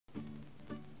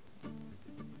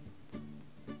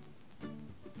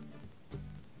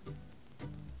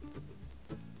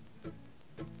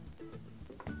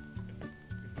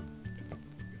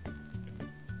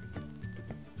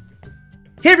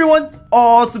Hey everyone,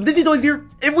 awesome Disney Toys here,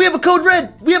 and we have a code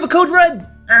red! We have a code red!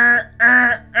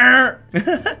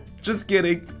 Just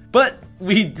kidding. But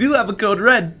we do have a code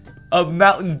red, a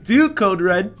Mountain Dew code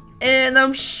red, and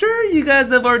I'm sure you guys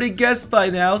have already guessed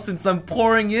by now since I'm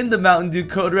pouring in the Mountain Dew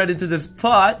code red into this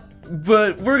pot,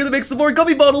 but we're gonna make some more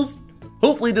gummy bottles.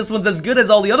 Hopefully this one's as good as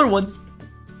all the other ones.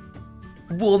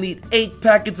 We'll need 8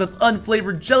 packets of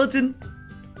unflavored gelatin.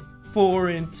 Pour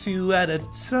in 2 at a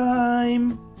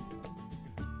time.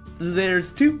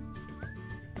 There's 2,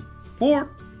 4,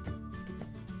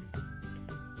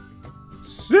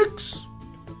 6,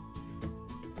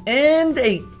 and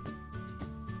 8.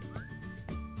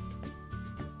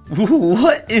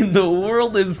 What in the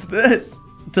world is this?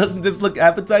 Doesn't this look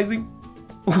appetizing?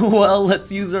 Well,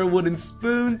 let's use our wooden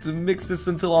spoon to mix this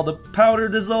until all the powder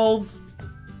dissolves.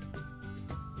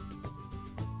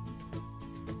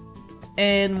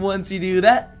 And once you do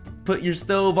that, put your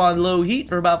stove on low heat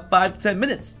for about 5 to 10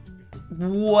 minutes.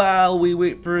 While we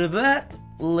wait for that,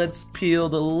 let's peel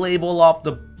the label off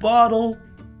the bottle.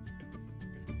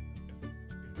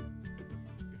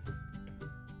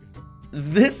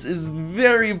 This is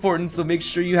very important, so make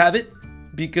sure you have it,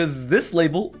 because this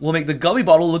label will make the gummy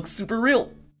bottle look super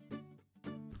real.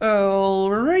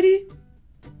 Alrighty,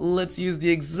 let's use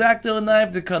the X-Acto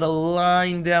knife to cut a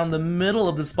line down the middle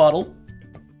of this bottle.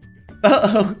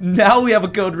 Uh-oh, now we have a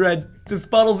code red. This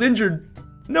bottle's injured.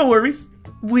 No worries.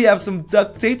 We have some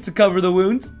duct tape to cover the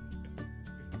wound.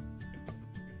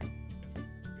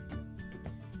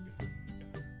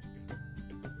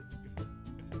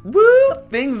 Woo!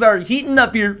 Things are heating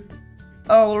up here.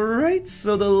 Alright,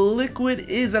 so the liquid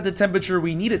is at the temperature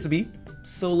we need it to be.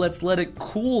 So let's let it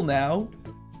cool now.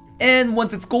 And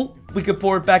once it's cool, we can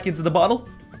pour it back into the bottle.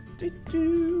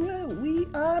 We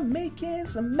are making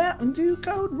some Mountain Dew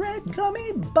code red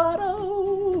gummy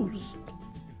bottles.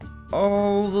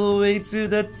 All the way to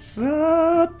the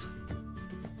top.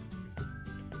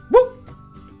 Woo!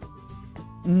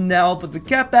 Now I'll put the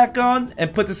cap back on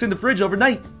and put this in the fridge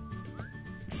overnight.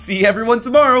 See everyone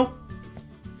tomorrow.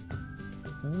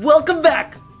 Welcome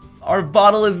back. Our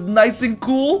bottle is nice and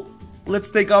cool. Let's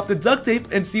take off the duct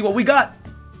tape and see what we got.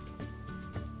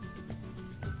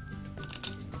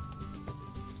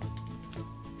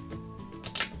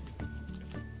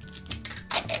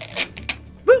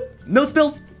 Woo! No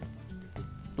spills.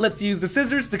 Let's use the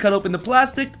scissors to cut open the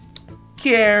plastic,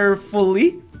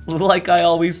 carefully, like I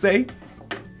always say.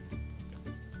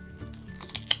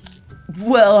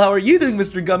 Well, how are you doing,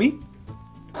 Mr. Gummy?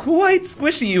 Quite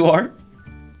squishy you are.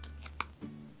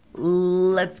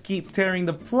 Let's keep tearing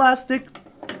the plastic.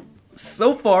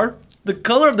 So far, the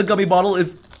color of the gummy bottle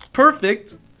is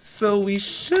perfect, so we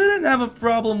shouldn't have a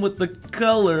problem with the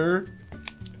color.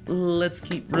 Let's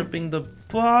keep ripping the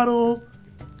bottle.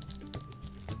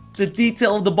 The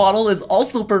detail of the bottle is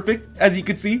also perfect, as you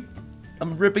can see.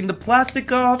 I'm ripping the plastic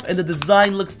off, and the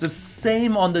design looks the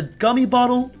same on the gummy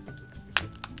bottle.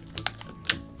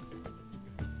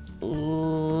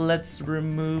 Let's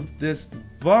remove this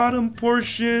bottom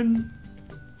portion.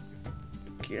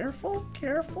 Careful,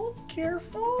 careful,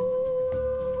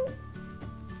 careful.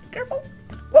 Careful.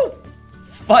 Woo!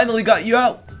 Finally got you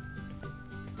out.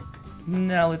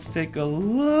 Now let's take a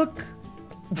look.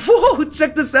 Whoa,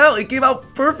 check this out. It came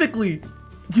out perfectly.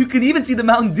 You can even see the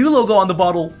Mountain Dew logo on the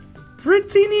bottle.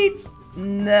 Pretty neat.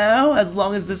 Now, as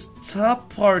long as this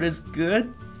top part is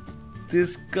good,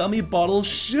 this gummy bottle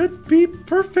should be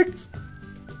perfect.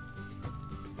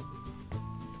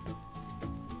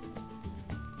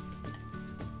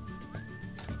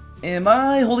 Am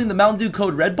I holding the Mountain Dew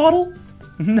code red bottle?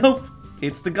 Nope,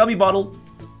 it's the gummy bottle.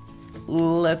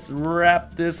 Let's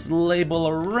wrap this label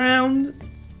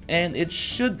around, and it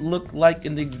should look like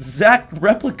an exact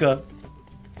replica.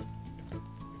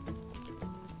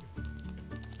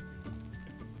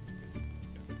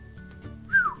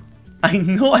 I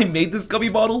know I made this gummy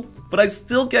bottle, but I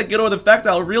still can't get over the fact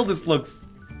how real this looks.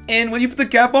 And when you put the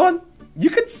cap on,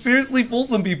 you could seriously fool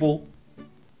some people.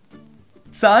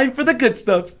 Time for the good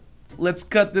stuff. Let's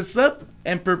cut this up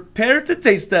and prepare to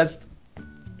taste test.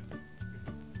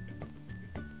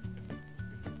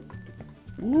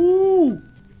 Ooh,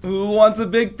 who wants a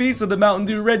big piece of the Mountain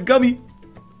Dew red gummy?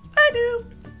 I do.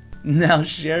 Now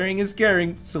sharing is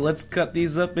caring, so let's cut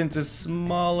these up into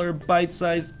smaller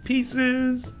bite-sized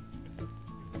pieces.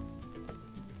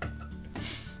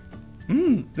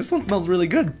 This one smells really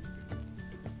good.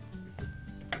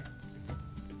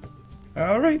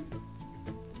 Alright.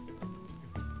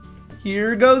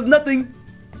 Here goes nothing.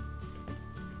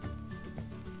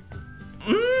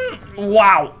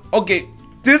 Wow. Okay,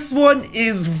 this one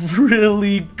is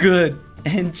really good.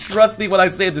 And trust me when I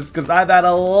say this, because I've had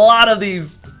a lot of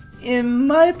these. In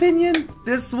my opinion,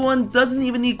 this one doesn't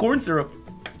even need corn syrup.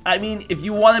 I mean, if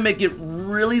you want to make it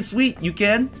really sweet, you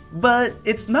can, but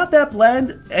it's not that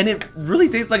bland, and it really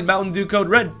tastes like Mountain Dew Code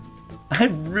Red. I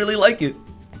really like it.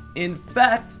 In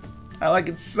fact, I like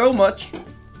it so much,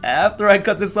 after I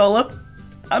cut this all up,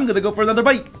 I'm gonna go for another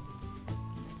bite.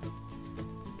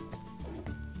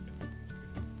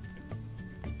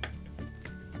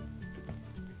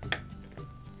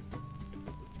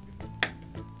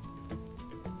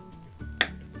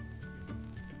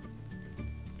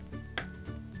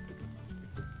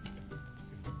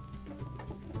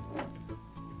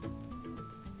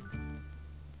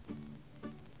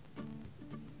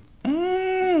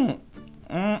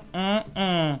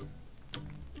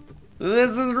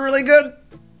 This is really good.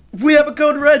 We have a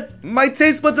code red. My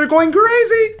taste buds are going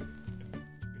crazy.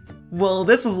 Well,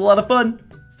 this was a lot of fun.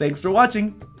 Thanks for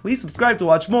watching. Please subscribe to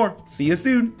watch more. See you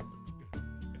soon.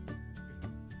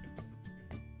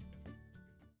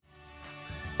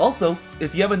 Also,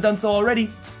 if you haven't done so already,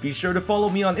 be sure to follow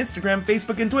me on Instagram,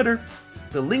 Facebook, and Twitter.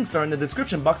 The links are in the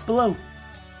description box below.